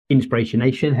Inspiration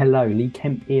Nation. Hello, Lee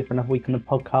Kemp here for another week on the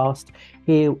podcast.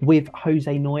 Here with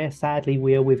Jose Neuer. Sadly,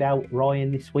 we are without Ryan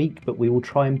this week, but we will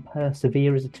try and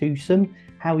persevere as a twosome.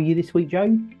 How are you this week,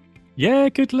 Joe? Yeah,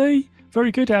 good, Lee.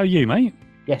 Very good. How are you, mate?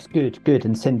 Yes, good.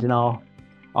 And sending our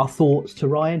thoughts to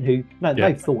Ryan, who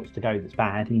no thoughts to go. That's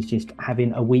bad. He's just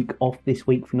having a week off this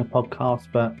week from the podcast,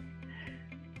 but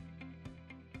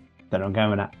don't know I'm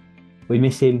going with that. We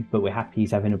miss him, but we're happy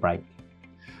he's having a break.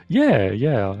 Yeah.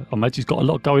 I imagine he's got a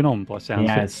lot going on by sound.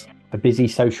 Yes, a busy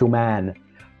social man.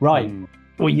 Right.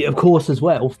 Well, of course, as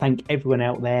well, thank everyone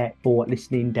out there for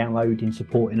listening, downloading,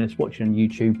 supporting us, watching on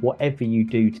YouTube, whatever you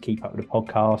do to keep up with the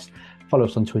podcast. Follow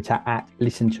us on Twitter at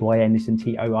ListenToIN,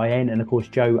 ListenToIN, and of course,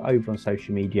 Joe over on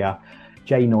social media,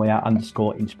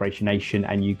 @Neuer_Inspiration Nation,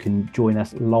 and you can join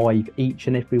us live each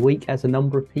and every week, as a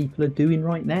number of people are doing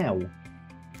right now.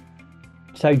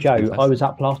 So, Joe, I was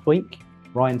up last week.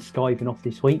 Ryan's skiving off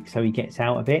this week, so he gets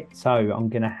out of it. So I'm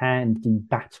going to hand the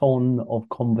baton of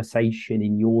conversation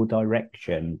in your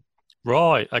direction.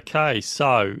 Right. Okay.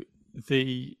 So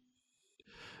the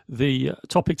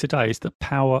topic today is the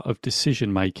power of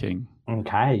decision making.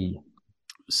 Okay.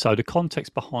 So the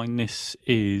context behind this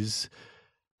is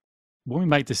when we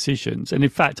make decisions, and in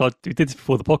fact, I did this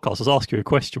before the podcast. I was asking you a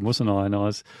question, wasn't I? And I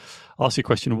was asking you a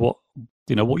question of what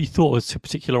you thought was a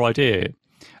particular idea,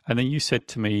 and then you said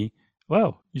to me,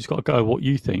 well, you just got to go with what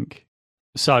you think.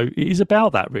 So it is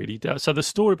about that, really. So the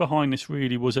story behind this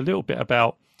really was a little bit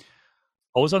about,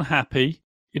 I was unhappy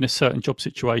in a certain job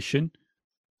situation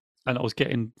and I was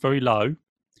getting very low.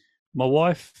 My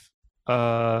wife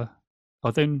then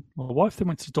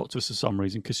went to the doctor for some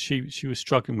reason because she was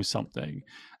struggling with something.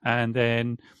 And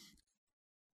then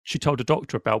she told the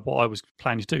doctor about what I was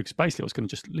planning to do, because basically I was going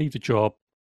to just leave the job.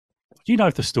 You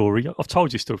know the story. I've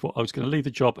told you the story. I was going to leave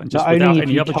the job and just without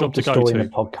any other job to go to. In the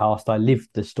podcast, I lived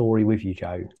the story with you,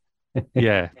 Joe.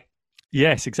 Yeah.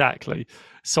 Yes, exactly.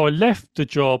 So I left the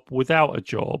job without a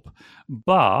job,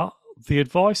 but the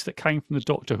advice that came from the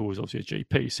doctor, who was obviously a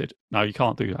GP, said, no, you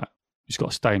can't do that. You've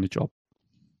got to stay in the job.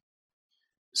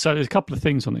 So there's a couple of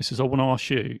things on this, as I want to ask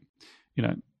you,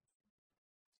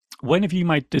 when have you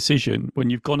made a decision when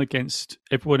you've gone against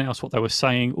everyone else, what they were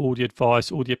saying, all the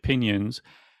advice, all the opinions,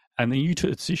 and then you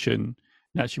took a decision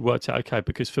and actually worked out okay?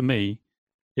 Because for me,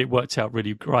 it worked out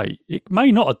really great. It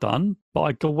may not have done, but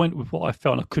I went with what I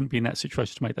felt, and I couldn't be in that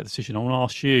situation to make that decision. I want to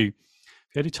ask you, have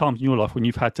you had any times in your life when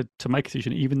you've had to make a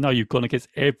decision, even though you've gone against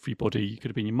everybody? You could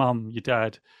have been your mum, your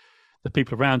dad, the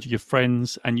people around you, your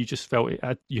friends, and you just felt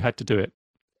you had to do it.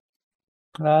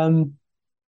 Trying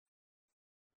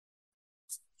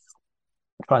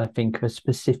to think of a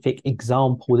specific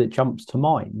example that jumps to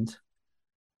mind.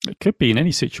 It could be in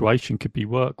any situation. Could be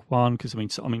work one, because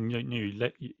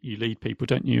you lead people,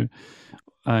 don't you?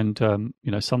 And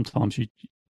sometimes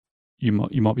you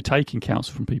might be taking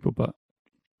counsel from people, but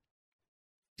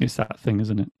it's that thing,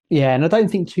 isn't it? Yeah, and I don't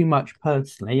think too much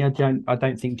personally. I don't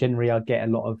think generally I get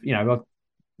a lot of, I've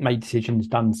made decisions,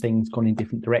 done things, gone in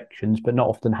different directions, but not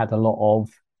often had a lot of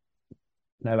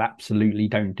no, absolutely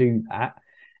don't do that.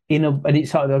 And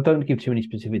it's I don't give too many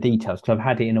specific details because I've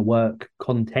had it in a work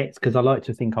context, because I like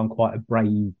to think I'm quite a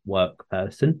brave work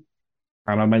person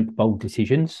and I make bold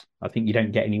decisions. I think you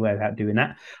don't get anywhere without doing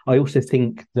that. I also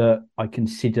think that I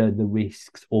consider the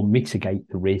risks or mitigate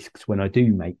the risks when I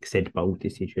do make said bold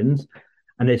decisions.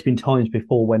 And there's been times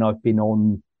before when I've been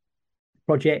on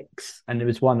projects, and there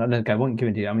was one, I don't know, I won't give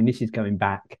it to you. I mean, this is going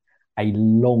back a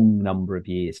long number of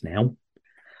years now,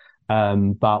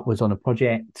 but was on a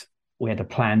project. We had a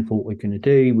plan for what we we're going to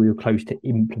do. We were close to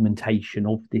implementation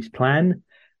of this plan.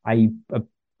 A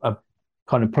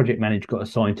kind of project manager got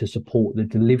assigned to support the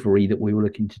delivery that we were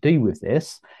looking to do with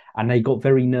this. And they got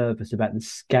very nervous about the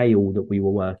scale that we were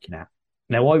working at.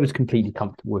 Now, I was completely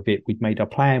comfortable with it. We'd made our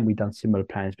plan. We'd done similar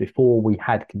plans before. We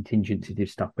had contingencies if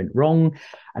stuff went wrong.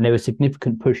 And there was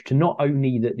significant push to not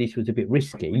only that this was a bit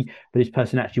risky, but this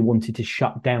person actually wanted to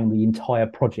shut down the entire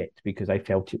project because they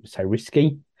felt it was so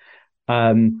risky.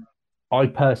 I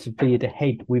persevered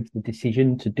ahead with the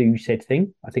decision to do said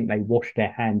thing. I think they washed their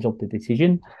hands of the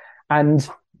decision and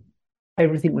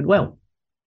everything went well.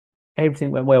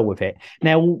 Everything went well with it.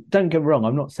 Now, don't get me wrong.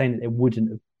 I'm not saying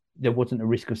that there wasn't a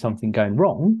risk of something going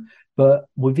wrong, but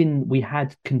we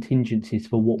had contingencies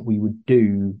for what we would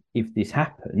do if this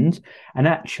happened. And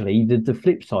actually, the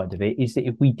flip side of it is that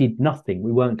if we did nothing,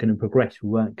 we weren't going to progress, we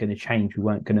weren't going to change, we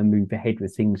weren't going to move ahead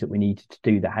with things that we needed to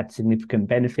do that had significant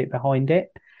benefit behind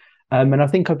it. And I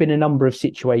think I've been in a number of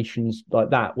situations like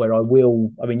that where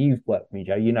you've worked with me,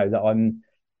 Joe, you know that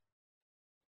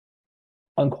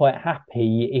I'm quite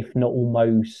happy, if not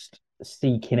almost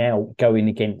seeking out going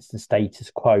against the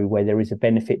status quo where there is a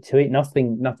benefit to it.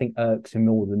 Nothing irks me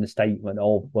more than the statement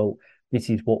of, well, this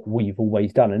is what we've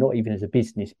always done, and not even as a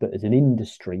business, but as an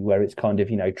industry where it's kind of,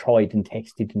 tried and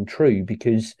tested and true,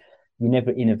 because you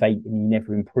never innovate and you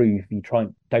never improve. You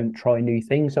don't try new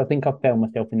things. So I think I've found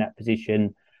myself in that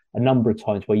position a number of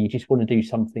times where you just want to do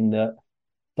something that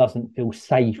doesn't feel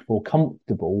safe or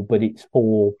comfortable, but it's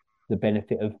for the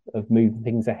benefit of moving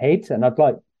things ahead. And I'd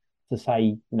like to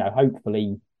say,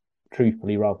 hopefully,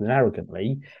 truthfully rather than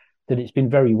arrogantly, that it's been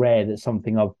very rare that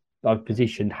something I've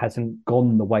positioned hasn't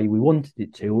gone the way we wanted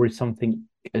it to, or if something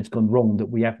has gone wrong, that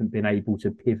we haven't been able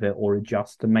to pivot or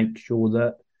adjust to make sure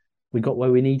that we got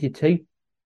where we needed to.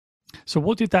 So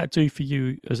what did that do for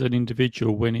you as an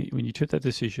individual when you took that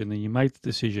decision and you made the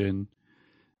decision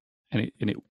and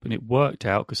it worked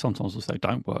out? Because sometimes they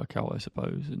don't work out, I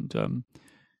suppose.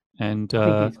 And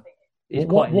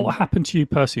what happened to you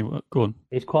personally? Go on.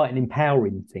 It's quite an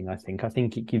empowering thing, I think. I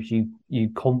think it gives you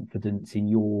confidence in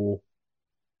your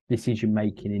decision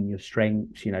making, in your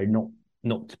strengths.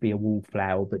 Not to be a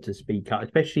wallflower, but to speak up,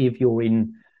 especially if you're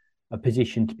in a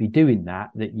position to be doing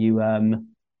that. That you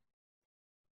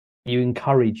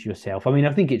encourage yourself. I mean,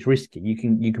 I think it's risky.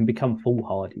 You can become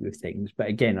foolhardy with things, but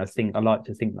again, I like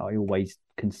to think that I always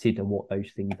consider what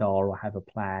those things are, or have a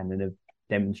plan, and have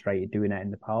demonstrated doing that in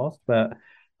the past. But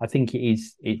I think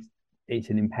it's an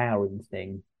empowering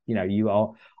thing.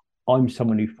 I'm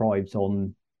someone who thrives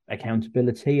on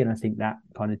accountability, and I think that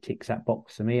kind of ticks that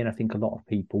box for me. And I think a lot of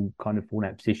people kind of fall in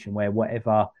that position where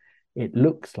whatever it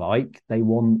looks like, they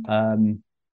want to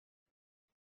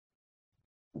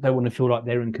feel like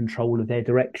they're in control of their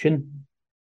direction.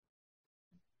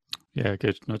 Yeah,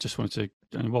 good. I just wanted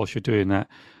to, and whilst you're doing that,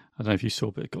 I don't know if you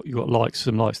saw, but you got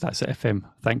some likes. That's at FM.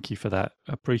 Thank you for that.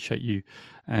 I appreciate you,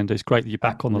 and it's great that you're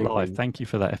back on the live. Thank you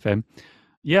for that, FM.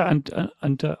 Yeah, and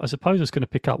I suppose I was going to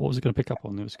pick up. What was I going to pick up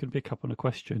on? I was going to pick up on a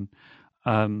question,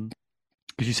 because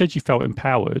you said you felt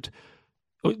empowered.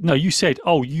 No, you said,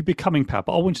 "Oh, you become empowered."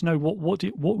 But I want to know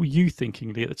what were you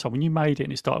thinking, Lee, at the time when you made it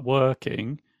and it started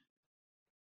working?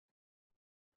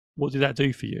 What did that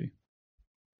do for you?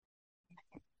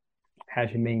 How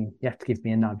do you mean? You have to give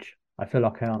me a nudge. I feel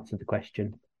like I answered the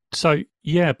question. So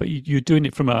yeah, but you're doing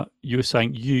it from you were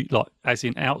saying you like as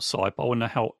in outside, but I want to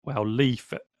know how Lee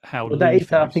I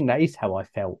think that is how I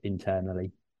felt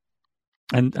internally.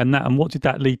 And what did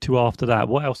that lead to after that?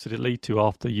 What else did it lead to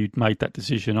after you'd made that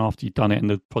decision, after you'd done it and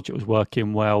the project was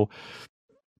working well?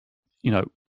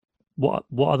 What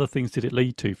other things did it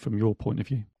lead to from your point of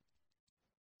view?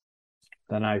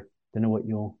 Don't know what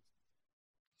you're...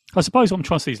 I suppose what I'm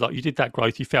trying to say is, like, you did that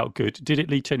growth, you felt good. Did it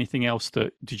lead to anything else?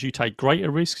 Did you take greater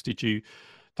risks? I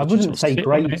wouldn't say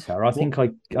greater. I think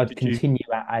I'd continue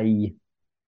at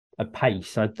a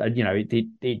pace.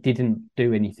 It didn't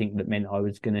do anything that meant I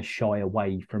was going to shy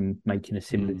away from making a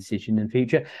similar decision in the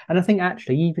future. And I think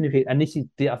actually, even if I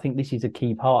think this is a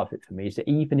key part of it for me, is that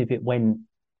even if it went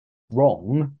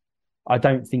wrong, I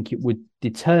don't think it would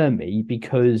deter me,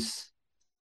 because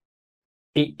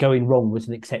it going wrong was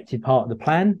an accepted part of the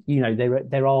plan.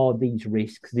 There are these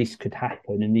risks, this could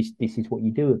happen, and this is what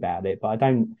you do about it. But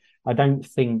I don't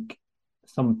think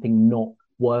something not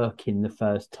working the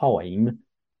first time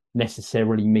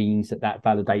necessarily means that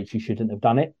validates you shouldn't have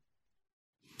done it.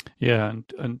 Yeah,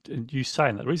 and you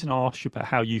saying that, the reason I asked you about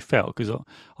how you felt, because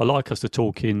I like us to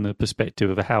talk in the perspective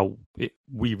of how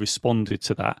we responded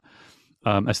to that,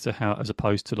 as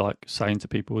opposed to like saying to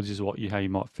people, this is how you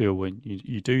might feel when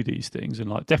you do these things. And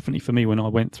like, definitely for me, when I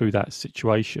went through that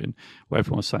situation where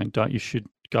everyone was saying, you should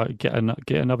go get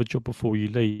another job before you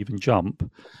leave and jump.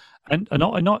 And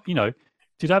I not,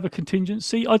 did I have a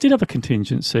contingency? I did have a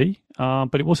contingency,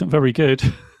 but it wasn't very good.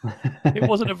 It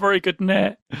wasn't a very good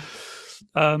net.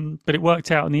 But it worked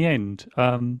out in the end.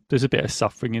 There's a bit of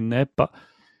suffering in there, but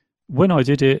when I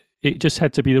did it, it just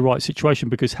had to be the right situation,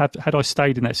 because had I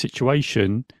stayed in that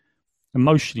situation,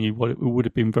 emotionally, it would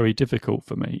have been very difficult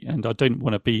for me, and I didn't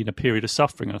want to be in a period of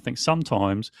suffering. And I think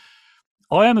sometimes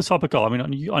I am the type of guy. I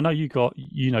mean, I know you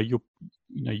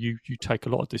take a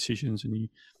lot of decisions, and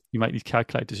you make these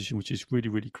calculated decisions, which is really,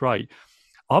 really great.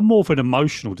 I'm more of an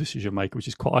emotional decision maker, which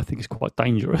is I think is quite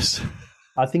dangerous.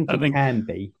 I think it can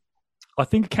be. I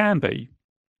think it can be,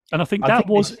 and I think there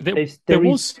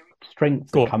was strength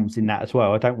that comes in that as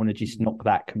well. I don't want to just knock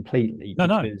that completely,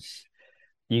 because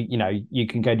you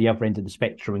can go the other end of the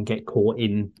spectrum and get caught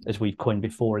in, as we've coined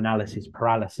before, analysis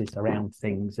paralysis around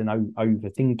things and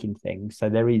overthinking things. So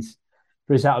there is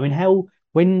that. I mean,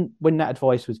 when that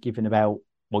advice was given about,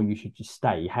 well, you should just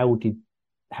stay, how did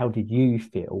you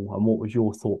feel, and what was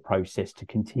your thought process to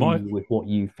continue with what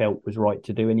you felt was right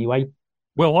to do anyway?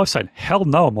 Well, I was saying, hell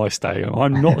no, am I staying?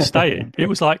 I'm not staying. It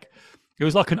was like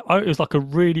a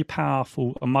really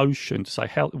powerful emotion to say,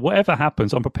 hell, whatever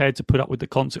happens, I'm prepared to put up with the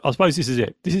consequences. I suppose this is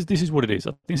it. This is what it is.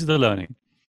 This is the learning.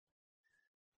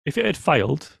 If it had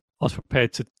failed, I was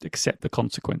prepared to accept the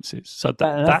consequences. So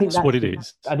that's what it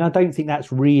is. And I don't think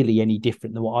that's really any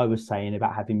different than what I was saying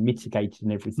about having mitigated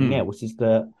and everything else. Is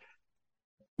that,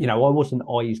 I wasn't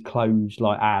eyes closed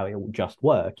like, it will just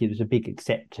work. It was a big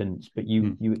acceptance, but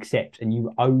you accept and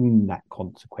you own that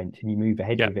consequence and you move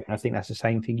ahead with it. And I think that's the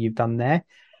same thing you've done there.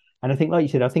 And I think, like you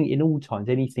said, I think in all times,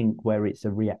 anything where it's a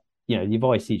the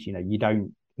advice is, you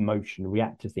don't emotionally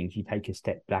react to things. You take a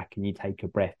step back and you take a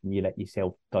breath and you let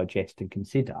yourself digest and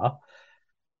consider.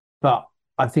 But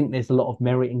I think there's a lot of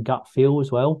merit in gut feel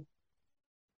as well.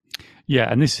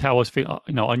 Yeah, and this is how I was feeling.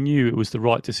 I knew it was the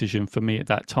right decision for me at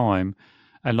that time.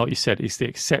 And like you said, it's the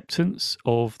acceptance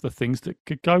of the things that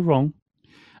could go wrong.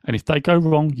 And if they go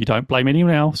wrong, you don't blame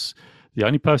anyone else. The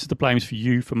only person to blame is for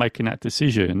you for making that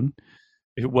decision.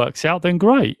 If it works out, then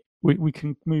great. We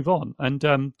can move on. And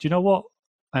do you know what?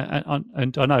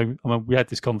 And I know, we had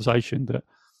this conversation that,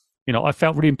 I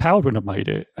felt really empowered when I made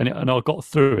it, and I got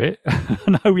through it. I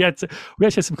know we actually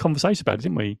had some conversation about it,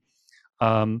 didn't we?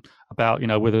 About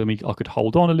whether I could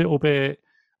hold on a little bit.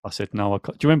 I said no.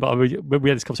 Do you remember when we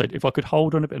had this conversation? If I could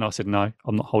hold on a bit, and I said no,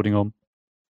 I'm not holding on.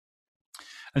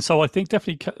 And so I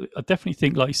definitely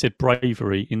think, like you said,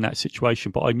 bravery in that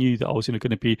situation. But I knew that I was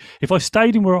going to be. If I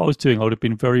stayed in where I was doing, I would have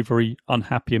been very, very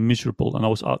unhappy and miserable, and I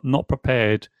was not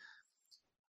prepared.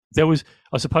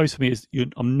 I suppose for me,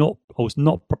 I was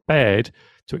not prepared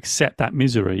to accept that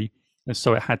misery, and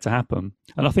so it had to happen.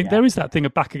 And I think there is that thing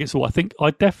of back against the wall. I think I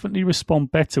definitely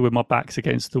respond better when my back's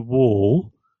against the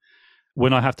wall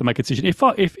when I have to make a decision.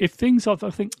 If things I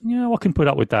think, I can put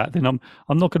up with that, then I'm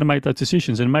not going to make those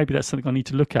decisions, and maybe that's something I need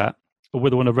to look at, or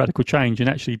whether I want a radical change. And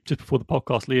actually, just before the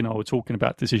podcast, Lee and I were talking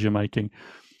about decision making.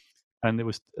 And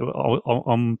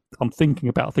I'm thinking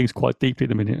about things quite deeply at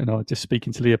the minute, and I'm just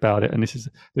speaking to Lee about it. And this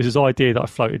is idea that I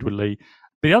floated with Lee.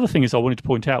 But the other thing is I wanted to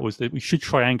point out was that we should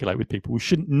triangulate with people. We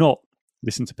should not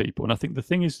listen to people. And I think the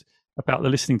thing is about the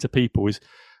listening to people is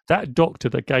that doctor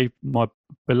that gave my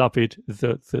beloved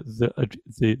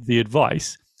the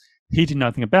advice. He didn't know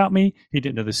anything about me. He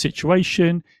didn't know the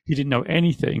situation. He didn't know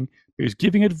anything. He was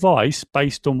giving advice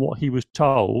based on what he was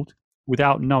told,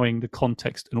 without knowing the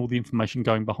context and all the information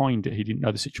going behind it. He didn't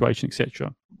know the situation,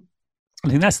 etc. I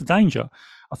think that's the danger.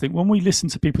 I think when we listen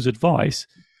to people's advice,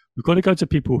 we've got to go to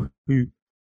people who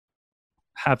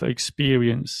have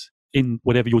experience in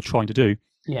whatever you're trying to do.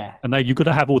 Yeah. And you've got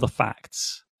to have all the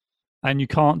facts. And you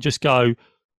can't just go,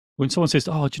 when someone says,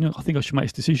 I think I should make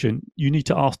this decision, you need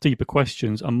to ask deeper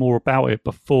questions and more about it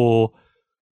before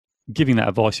giving that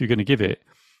advice you're going to give it.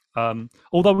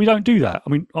 Although we don't do that.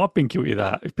 I've been guilty of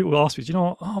that. If people ask me,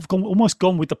 I've almost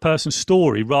gone with the person's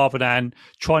story rather than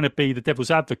trying to be the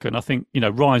devil's advocate. And I think,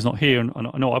 Ryan's not here, and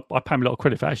I know I pay him a lot of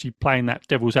credit for actually playing that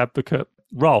devil's advocate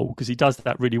role, because he does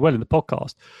that really well in the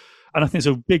podcast. And I think there's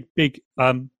a big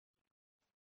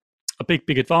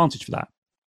advantage for that,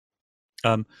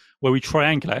 where we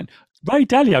triangulate. And Ray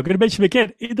Dalio, I'm going to mention him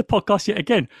again in the podcast yet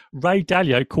again. Ray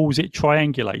Dalio calls it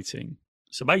triangulating.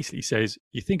 So basically he says,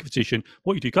 you think of a decision,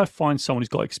 what you do, go find someone who's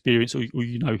got experience or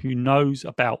who knows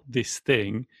about this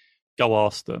thing, go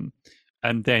ask them,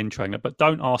 and then train it. But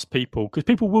don't ask people, because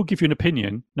people will give you an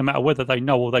opinion no matter whether they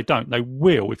know or they don't. They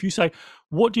will. If you say,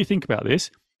 what do you think about this?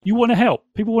 You want to help.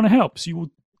 People want to help. So you will,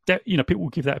 people will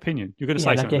give that opinion. You're going to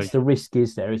say something. I guess the risk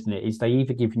is there, isn't it? Is they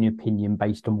either give you an opinion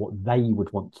based on what they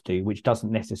would want to do, which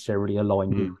doesn't necessarily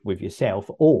align with yourself,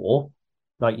 or,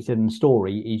 like you said in the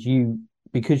story, is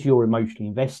because you're emotionally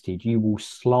invested, you will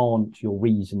slant your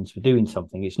reasons for doing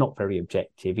something. It's not very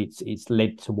objective. It's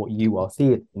led to what you are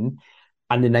feeling,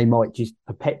 and then they might just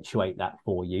perpetuate that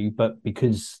for you. But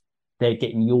because they're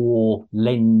getting your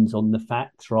lens on the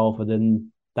facts rather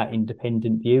than that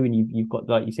independent view, and you've got,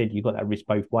 like you said, you've got that risk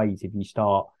both ways. If you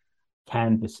start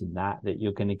canvassing that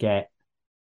you're going to get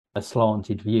a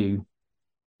slanted view,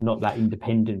 not that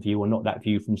independent view, or not that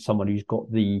view from someone who's got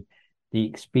the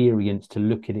experience to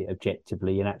look at it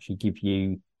objectively and actually give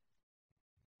you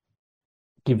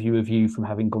a view from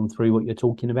having gone through what you're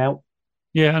talking about.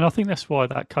 Yeah, and I think that's why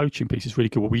that coaching piece is really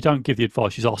good. Well, we don't give the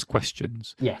advice; you ask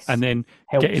questions. Yes, and then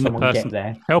helping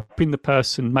the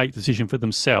person make the decision for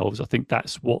themselves. I think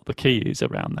that's what the key is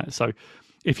around that. So,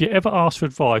 if you ever ask for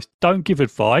advice, don't give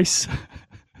advice.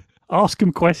 Ask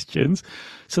them questions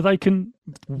so they can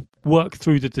work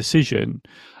through the decision.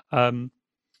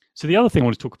 So the other thing I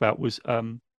want to talk about was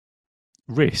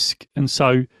risk. And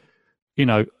so,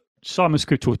 Simon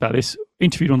Scribb talked about this,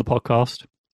 interviewed on the podcast.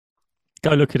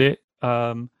 Go look at it.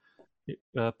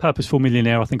 Purposeful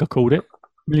Millionaire, I think I called it.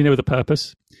 Millionaire with a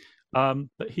Purpose.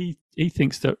 But he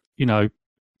thinks that,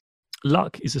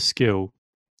 luck is a skill.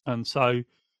 And so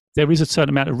there is a certain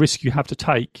amount of risk you have to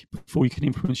take before you can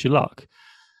influence your luck.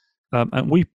 And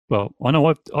I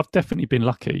know I've definitely been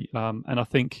lucky. And I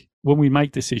think when we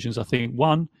make decisions, I think,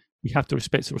 one, we have to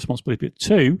respect the responsibility. But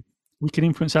two, we can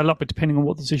influence our luck, but depending on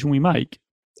what decision we make.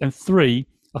 And three,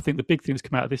 I think the big thing that's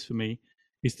come out of this for me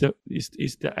is the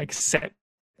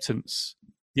acceptance,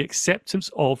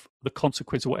 of the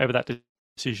consequence of whatever that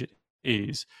decision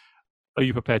is. Are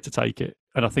you prepared to take it?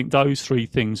 And I think those three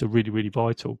things are really, really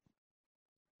vital.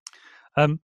 What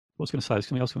I was going to say, there's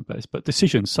something else about this, but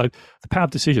decisions. So the power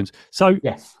of decisions. So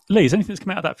yes, Lee, is anything that's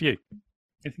come out of that for you?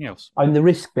 Anything else? And the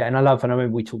risk bit, and I remember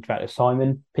we talked about it,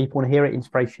 Simon. People want to hear it,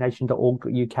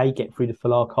 inspirationnation.org.uk, get through the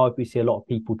full archive. We see a lot of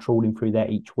people trawling through there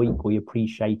each week. We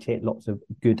appreciate it. Lots of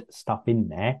good stuff in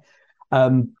there.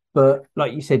 But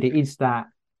like you said, it is that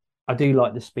I do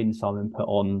like the spin Simon put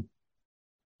on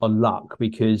luck,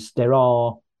 because there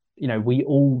are, we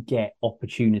all get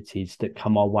opportunities that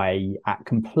come our way at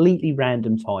completely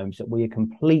random times that we are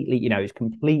completely, it's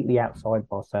completely outside of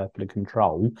our circle of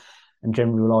control, and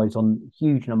generally relies on a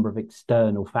huge number of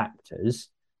external factors.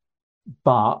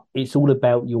 But it's all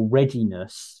about your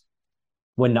readiness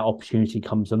when that opportunity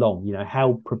comes along.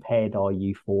 How prepared are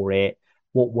you for it?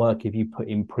 What work have you put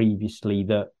in previously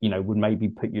that, would maybe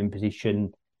put you in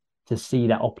position to see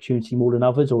that opportunity more than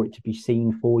others, or it to be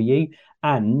seen for you?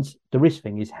 And the risk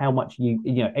thing is how much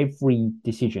every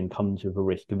decision comes with a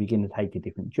risk. If you're going to take a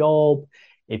different job,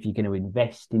 if you're going to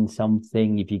invest in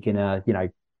something, if you're going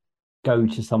to, go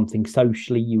to something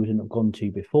socially you wouldn't have gone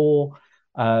to before.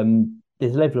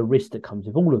 There's a level of risk that comes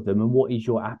with all of them. And what is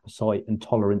your appetite and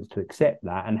tolerance to accept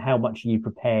that? And how much are you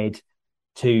prepared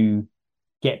to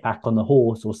get back on the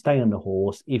horse or stay on the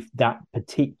horse if that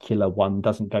particular one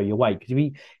doesn't go your way?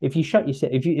 Because if you shut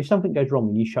yourself, if something goes wrong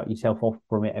and you shut yourself off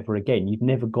from it ever again, you've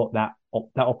never got that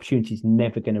opportunity is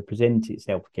never going to present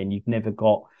itself again. You've never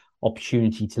got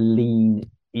opportunity to lean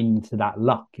into that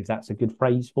luck, if that's a good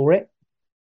phrase for it.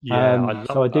 Yeah,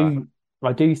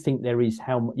 I do think there is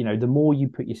the more you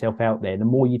put yourself out there, the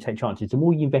more you take chances, the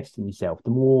more you invest in yourself,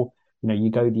 the more you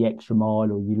go the extra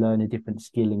mile, or you learn a different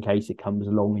skill in case it comes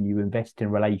along, and you invest in a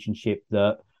relationship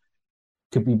that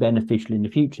could be beneficial in the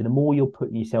future. The more you're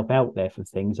putting yourself out there for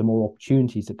things, the more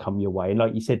opportunities that come your way. And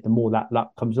like you said, the more that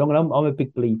luck comes along. And I'm a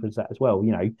big believer of that as well.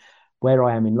 Where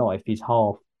I am in life is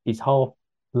half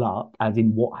luck, as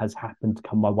in what has happened to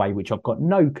come my way, which I've got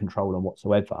no control on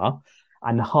whatsoever.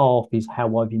 And half is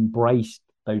how I've embraced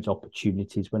those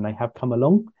opportunities when they have come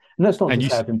along. And that's not to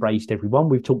say I've embraced everyone.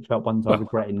 We've talked about ones I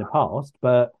regret in the past,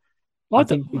 but I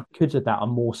think because of that, I'm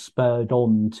more spurred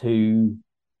on to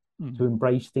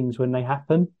embrace things when they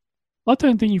happen. I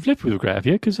don't think you've lived with regret, have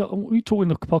you? Because we talked in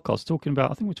the podcast talking about,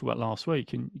 I think we talked about last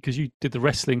week, and because you did the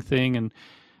wrestling thing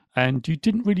and you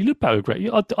didn't really look about regret.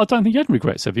 I don't think you had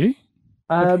regrets, have you?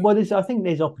 Well, I think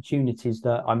there's opportunities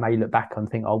that I may look back and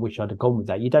think, I wish I'd have gone with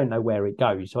that. You don't know where it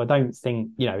goes. So I don't think,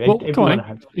 everyone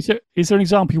has... Is there an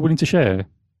example you're willing to share?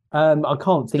 I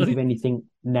can't think of anything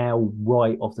now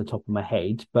right off the top of my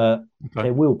head, but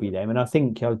there will be them. And I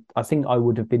think I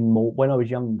would have been more, when I was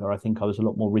younger, I think I was a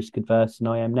lot more risk adverse than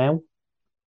I am now.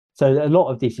 So a lot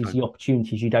of this is the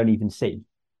opportunities you don't even see.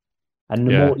 And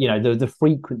the more, the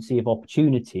frequency of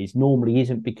opportunities normally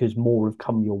isn't because more have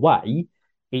come your way.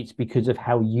 It's because of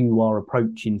how you are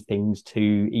approaching things to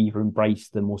either embrace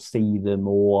them or see them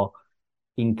or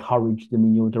encourage them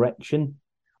in your direction.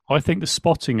 I think the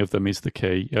spotting of them is the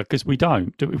key, because we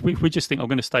don't. We just think, I'm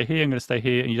going to stay here,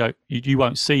 and you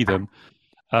won't see them.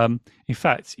 In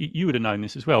fact, you would have known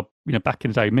this as well. Back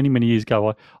in the day, many, many years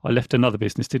ago, I left another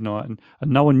business, didn't I? And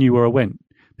no one knew where I went.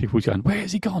 People were going, where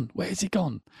has he gone? Where has he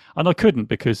gone? And I couldn't,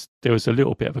 because there was a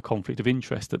little bit of a conflict of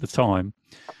interest at the time.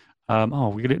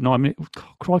 We get it 9 minutes. Oh,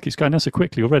 crikey, it's going down so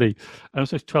quickly already. And I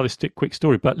was going to tell this quick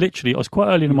story, but literally, I was quite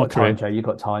early in my career. Joe, you've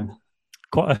got time.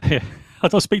 I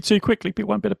don't speak too quickly, people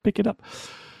won't be able to pick it up.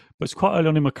 But it's quite early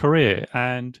on in my career,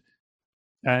 and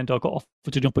I got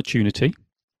offered an opportunity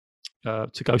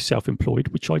to go self-employed,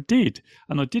 which I did,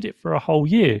 and I did it for a whole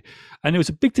year. And it was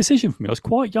a big decision for me. I was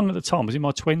quite young at the time. I was in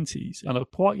my 20s, and I was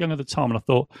quite young at the time. And I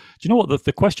thought, do you know what?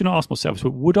 The question I asked myself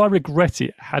was, would I regret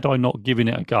it had I not given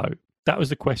it a go? That was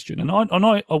the question. And I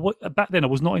back then I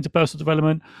was not into personal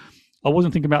development. I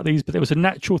wasn't thinking about these, but there was a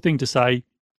natural thing to say,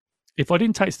 if I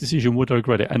didn't take this decision, would I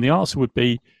regret it? And the answer would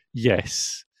be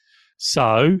yes.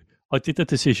 So I did the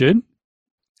decision.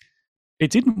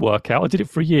 It didn't work out. I did it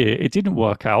for a year. It didn't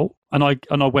work out. And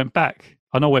I went back.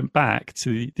 And I went back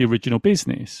to the original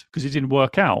business because it didn't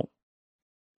work out.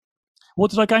 What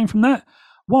did I gain from that?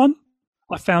 One,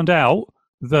 I found out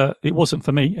that it wasn't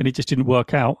for me and it just didn't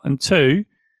work out. And two,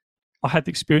 I had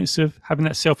the experience of having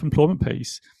that self-employment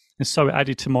piece. And so it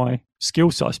added to my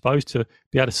skill set, I suppose, to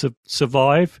be able to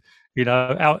survive,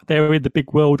 out there in the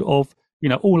big world of,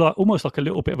 almost like a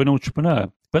little bit of an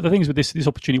entrepreneur. But the things with this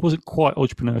opportunity wasn't quite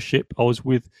entrepreneurship. I was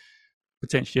with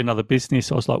potentially another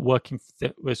business. I was like working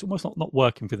it was almost not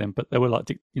working for them, but they were like,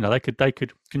 they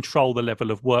could control the level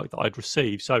of work that I'd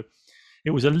received. So it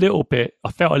was I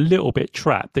felt a little bit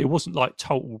trapped. It wasn't like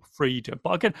total freedom.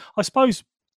 But again, I suppose,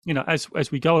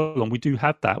 as we go along, we do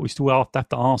have that. We still have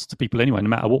to ask to people anyway, no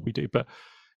matter what we do. But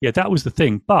yeah, that was the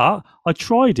thing. But I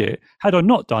tried it. Had I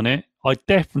not done it, I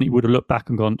definitely would have looked back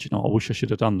and gone, I wish I should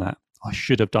have done that. I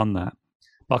should have done that.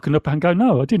 But I can look back and go,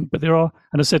 no, I didn't. But there are,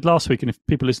 and I said last week, and if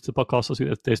people listen to the podcast, I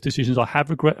there's decisions I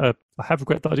have regret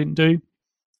that I didn't do.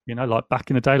 Like back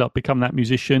in the day, like become that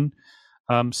musician.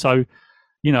 But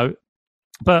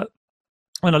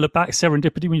when I look back,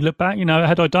 serendipity, when you look back,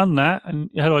 had I done that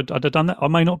and had I done that, I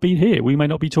may not be here. We may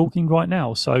not be talking right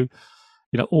now. So,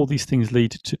 all these things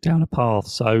lead down a path.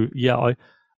 So I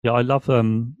love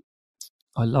the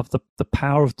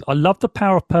power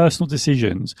of personal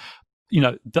decisions.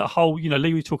 The whole,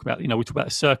 Lee, we talk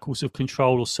about circles of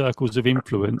control or circles of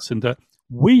influence, and that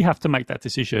we have to make that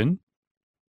decision.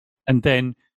 And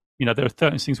then, there are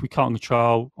certain things we can't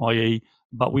control, i.e.,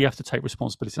 but we have to take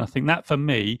responsibility. And I think that for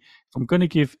me, if I'm going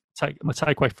to take my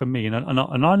takeaway from me, and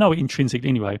I know it intrinsically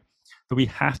anyway, that we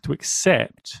have to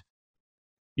accept,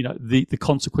 the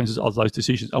consequences of those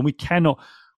decisions. And we cannot,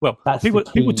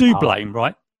 people do blame,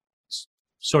 right?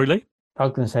 Sorry, Lee? I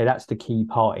was going to say that's the key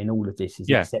part in all of this is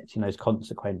accepting those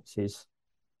consequences.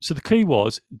 So the key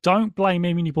was, don't blame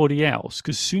anybody else,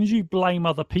 because as soon as you blame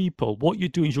other people, what you're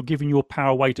doing is you're giving your power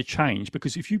away to change.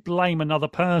 Because if you blame another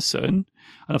person,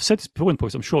 and I've said this before,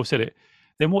 I'm sure I've said it,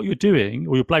 then what you're doing,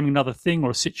 or you're blaming another thing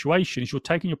or a situation, is you're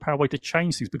taking your power away to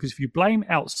change things. Because if you blame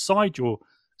outside your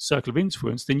circle of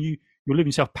influence, then you're leaving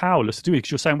yourself powerless to do it, because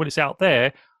you're saying, well, it's out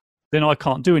there, then I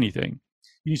can't do anything.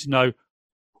 You need to know,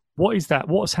 what is that?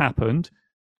 What's happened?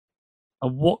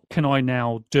 And what can I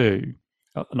now do?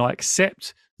 And I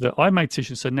accept that I made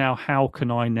decisions. So now, how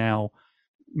can I now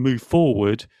move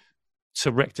forward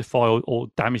to rectify or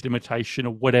damage limitation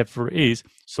or whatever it is,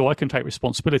 so I can take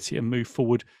responsibility and move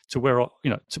forward to where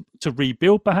to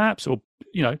rebuild perhaps, or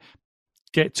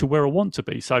get to where I want to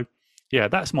be. So yeah,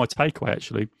 that's my takeaway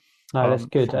actually. No, that's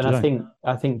good. And I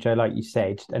think, Joe, like you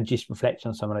said, and just reflect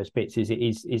on some of those bits,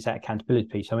 is that accountability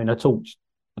piece. I mean, I don't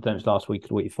know, it was last week or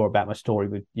the week before, about my story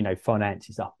with,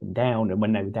 finances up and down. And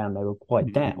when they were down, they were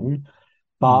quite down.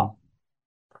 But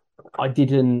I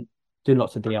didn't do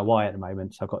lots of DIY at the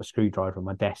moment. So I've got a screwdriver on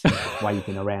my desk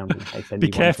waving around in case be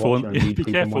careful. Be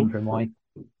careful. Wondering why.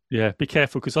 Yeah, be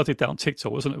careful, because I did that on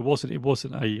TikTok. It wasn't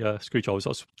a screwdriver. I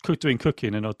was doing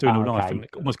cooking and I was doing a knife, and it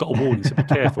almost got a warning. So be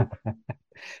careful.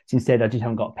 So instead, I just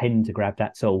haven't got a pen to grab.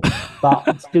 That's all.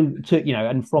 But still took,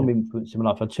 and from influence in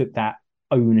my life, I took that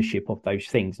ownership of those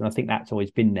things, and I think that's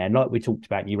always been there. And like we talked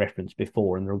about, and you referenced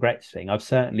before, and the regrets thing, I've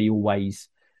certainly always,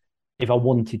 if I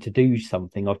wanted to do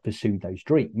something, I've pursued those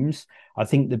dreams. I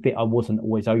think the bit I wasn't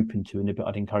always open to, and the bit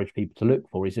I'd encourage people to look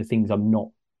for, is the things I'm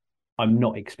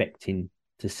not expecting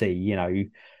to see,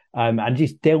 and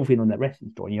just delving on that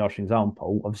wrestling story. And you asked an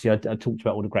example. Obviously, I talked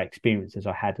about all the great experiences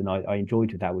I had, and I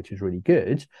enjoyed with that, which was really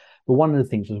good. But one of the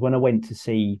things was when I went to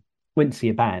see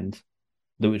a band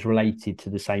that was related to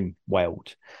the same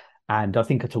world. And I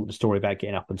think I talked the story about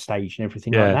getting up on stage and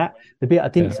everything like that. The bit I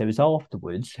didn't say was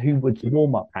afterwards, the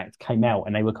warm-up act came out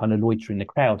and they were kind of loitering the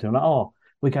crowd. And I'm like, oh,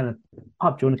 we're going to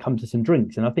pub, do you want to come to some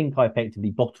drinks? And I think I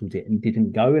effectively bottled it and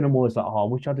didn't go. And I'm always like, oh, I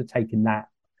wish I'd have taken that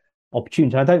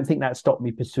opportunity. I don't think that stopped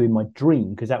me pursuing my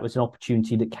dream, because that was an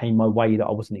opportunity that came my way that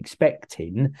I wasn't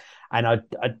expecting. And I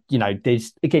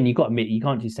there's, again, you've got to admit, you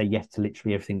can't just say yes to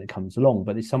literally everything that comes along.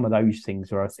 But there's some of those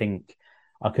things where I think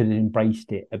I could have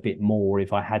embraced it a bit more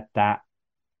if I had that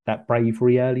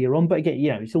bravery earlier on. But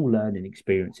again, it's all learning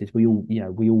experiences. We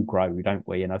all grow, don't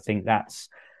we? And I think it's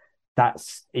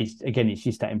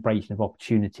just that embracing of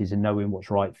opportunities and knowing what's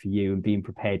right for you and being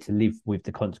prepared to live with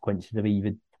the consequences of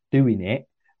either doing it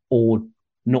or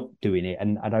not doing it,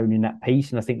 and owning that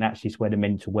piece. And I think that's just where the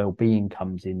mental well-being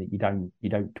comes in, that you don't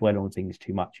dwell on things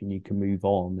too much and you can move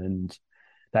on. And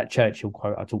that Churchill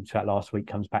quote I talked about last week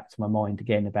comes back to my mind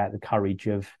again, about the courage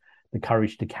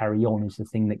to carry on is the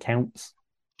thing that counts.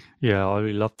 Yeah, I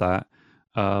really love that.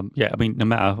 I mean, no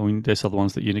matter, there's other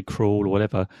ones that you need, crawl or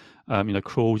whatever,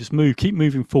 crawl, just keep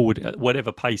moving forward at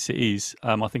whatever pace it is.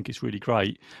 I think it's really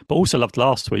great. But also loved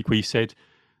last week where you said,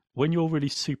 when you're really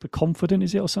super confident,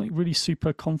 is it, or something really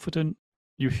super confident,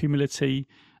 your humility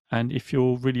and if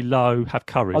you're really low, have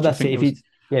courage. Oh, that's it.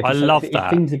 I love if that.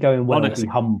 things are going well, Honestly. be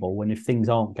humble, and if things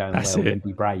aren't going well, then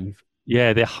be brave.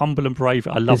 Yeah, they're humble and brave.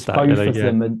 I love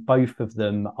that. Both of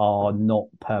them are not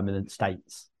permanent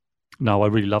states. No, I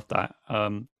really love that.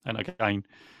 And again,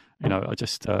 I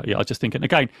just think, and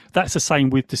again, that's the same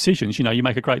with decisions. You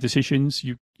make a great decisions.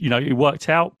 It worked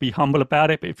out. Be humble about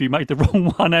it. But if you made the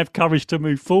wrong one, have courage to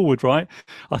move forward. Right?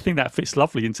 I think that fits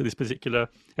lovely into this particular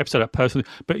episode of personal.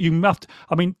 But you must.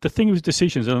 I mean, the thing with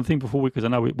decisions, and I think before because I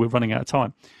know we're running out of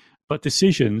time. But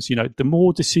decisions, the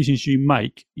more decisions you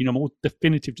make, more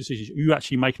definitive decisions you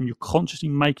actually make them, you're consciously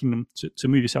making them to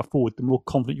move yourself forward, the more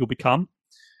confident you'll become,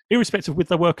 irrespective of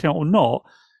whether they work out or not.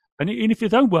 And if they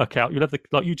don't work out, you'll have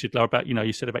like you did, Laura, about,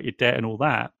 you said about your debt and all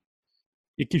that.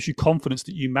 It gives you confidence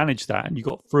that you managed that and you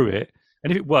got through it.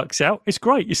 And if it works out, it's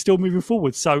great. You're still moving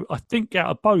forward. So I think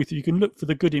out of both, you can look for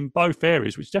the good in both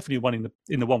areas, which is definitely the one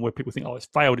in the one where people think, it's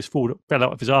failed, it's fell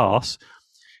out of his arse.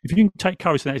 If you can take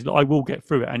courage and I will get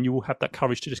through it, and you will have that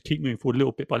courage to just keep moving forward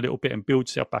little bit by little bit and build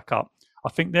yourself back up. I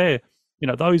think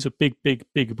those are big, big,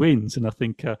 big wins. And I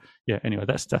think, anyway,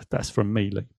 that's from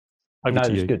me, Lee. Over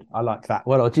to you. Good. I like that.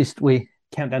 Well,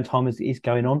 countdown time is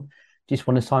going on. Just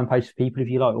want to signpost for people, if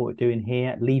you like what we're doing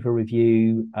here, leave a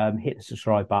review, hit the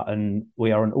subscribe button.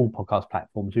 We are on all podcast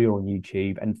platforms. We are on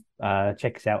YouTube, and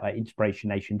check us out at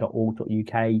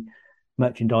inspirationnation.org.uk.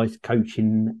 Merchandise,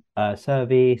 coaching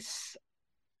service,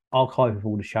 archive of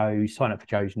all the shows, sign up for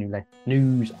Joe's newsletter.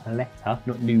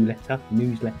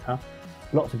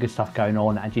 Lots of good stuff going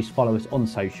on, and just follow us on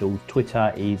socials.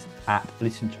 Twitter is at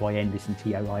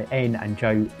ListenToIN, and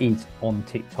Joe is on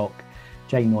TikTok,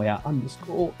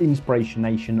 _Inspiration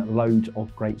Nation. Loads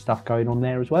of great stuff going on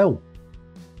there as well.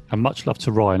 And much love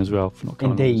to Ryan as well for not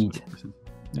coming. Indeed.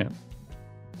 Yeah.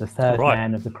 The third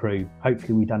man of the crew.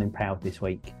 Hopefully we've done him proud this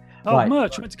week. Oh, right.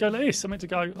 Merch. I meant to go like this. I meant to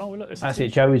go, look. That's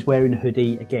it. Joe is wearing a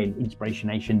hoodie. Again,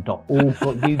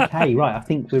 inspirationnation.org.uk. Right, I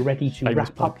think we're ready to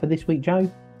wrap up for this week, Joe.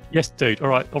 Yes, dude. All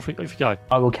right, off you go.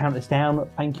 I will count us down.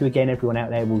 Thank you again, everyone out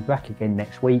there. We'll be back again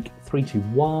next week. 3, 2,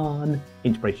 1.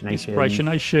 Inspiration Nation. Inspiration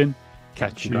Nation.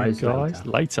 Catch you guys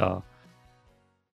later.